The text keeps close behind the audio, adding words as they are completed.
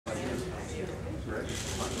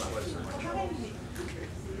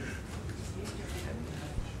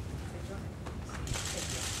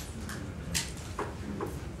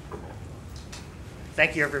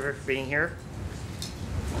Thank you, everybody, for being here.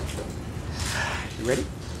 You ready?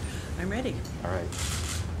 I'm ready. All right.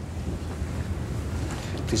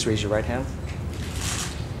 Please raise your right hand.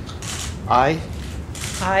 I,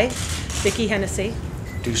 Vicki Hennessy,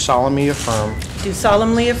 do solemnly affirm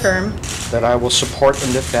that I will support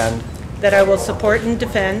and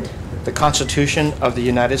defend the Constitution of the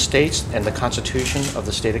United States and the Constitution of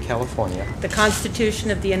the State of California the Constitution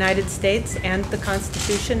of the United States and the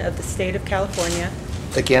Constitution of the State of California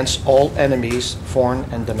against all enemies, foreign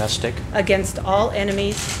and domestic, against all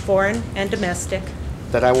enemies, foreign and domestic,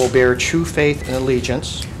 that I will bear true faith and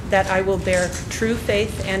allegiance that I will bear true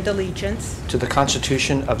faith and allegiance to the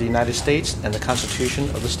Constitution of the United States and the Constitution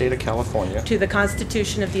of the State of California, to the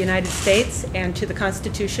Constitution of the United States and to the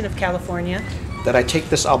Constitution of California, that I take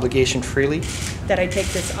this obligation freely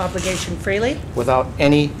without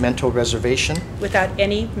any mental reservation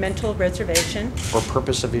or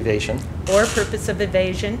purpose of evasion,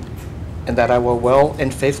 and that I will well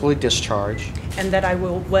and faithfully discharge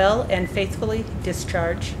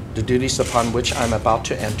the duties upon which I'm about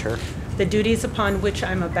to enter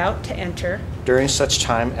during such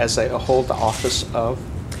time as I hold the office of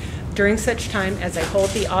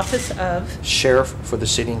Sheriff for the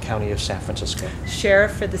City and County of San Francisco.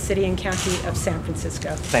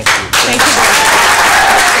 Thank you. Thank you very much.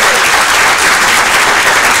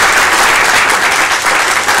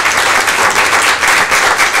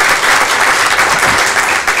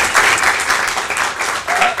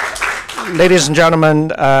 Ladies and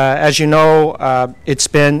gentlemen, as you know, it's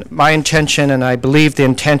been my intention, and I believe the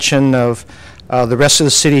intention of the rest of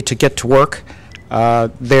the city, to get to work.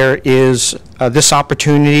 There is this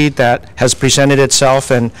opportunity that has presented itself,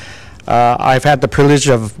 and I've had the privilege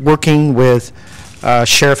of working with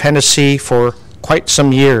Sheriff Hennessy for quite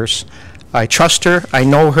some years. I trust her, I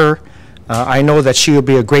know her, I know that she will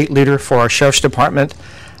be a great leader for our Sheriff's Department.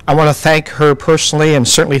 I want to thank her personally, and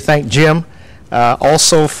certainly thank Jim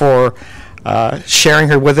also for sharing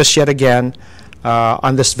her with us yet again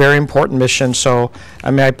on this very important mission. So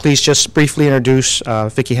may I please just briefly introduce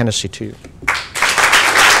Vicki Hennessy to you.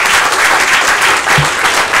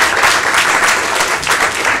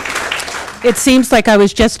 It seems like I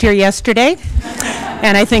was just here yesterday,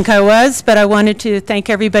 and I think I was, but I wanted to thank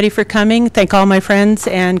everybody for coming, thank all my friends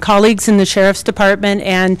and colleagues in the Sheriff's Department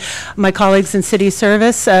and my colleagues in City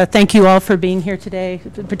Service. Thank you all for being here today,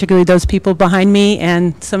 particularly those people behind me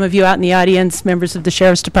and some of you out in the audience, members of the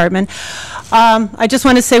Sheriff's Department. I just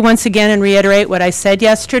want to say once again and reiterate what I said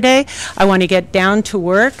yesterday. I want to get down to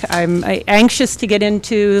work. I'm anxious to get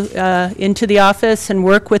into the office and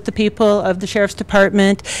work with the people of the Sheriff's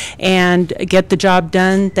Department and get the job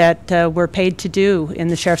done that we're paid to do in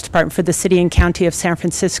the Sheriff's Department for the City and County of San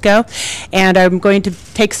Francisco. And I'm going to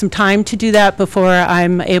take some time to do that before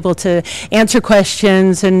I'm able to answer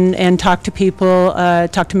questions and talk to people,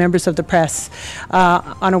 talk to members of the press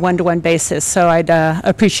on a one-to-one basis. So I'd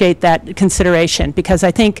appreciate that consideration, because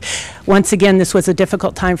I think, once again, this was a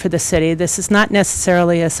difficult time for the city. This is not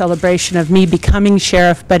necessarily a celebration of me becoming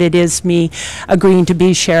sheriff, but it is me agreeing to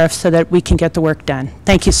be sheriff so that we can get the work done.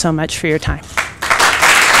 Thank you so much for your time.